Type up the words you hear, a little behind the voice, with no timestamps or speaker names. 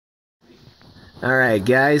Alright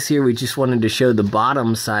guys, here we just wanted to show the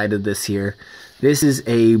bottom side of this here. This is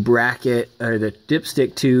a bracket, or the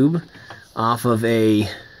dipstick tube, off of a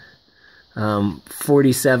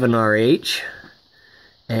 47RH.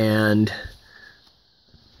 And,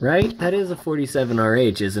 right? That is a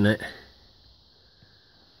 47RH, isn't it?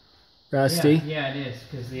 Rusty? Yeah, it is,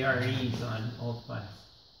 because the RE's on Old West.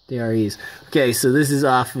 The RE's. Okay, so this is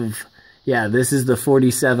off of, yeah, this is the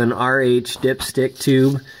 47RH dipstick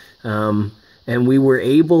tube. And we were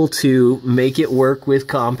able to make it work with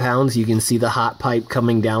compounds. You can see the hot pipe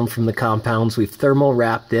coming down from the compounds. We've thermal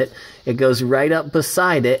wrapped it. It goes right up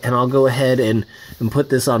beside it, and I'll go ahead and put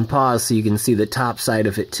this on pause so you can see the top side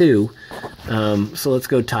of it too. So let's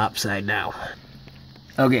go top side now.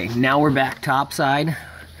 Okay, now we're back top side.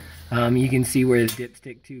 You can see where the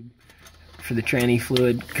dipstick tube for the tranny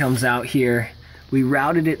fluid comes out here. We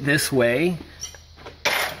routed it this way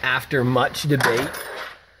after much debate.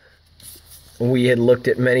 We had looked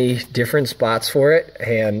at many different spots for it,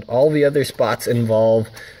 and all the other spots involve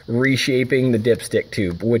reshaping the dipstick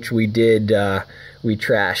tube, which we did. We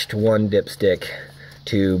trashed one dipstick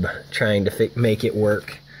tube trying to make it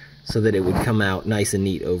work so that it would come out nice and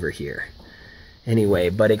neat over here.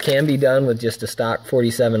 Anyway, but it can be done with just a stock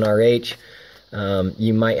 47RH.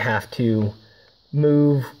 You might have to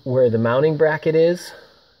move where the mounting bracket is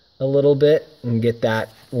a little bit and get that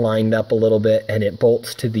lined up a little bit, and it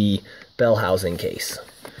bolts to the bell housing case.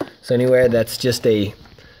 So anyway, that's just a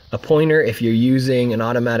pointer if you're using an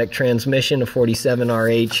automatic transmission, a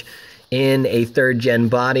 47RH, in a 3rd gen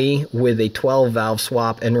body with a 12 valve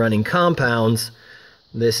swap and running compounds.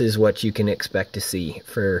 This is what you can expect to see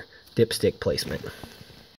for dipstick placement.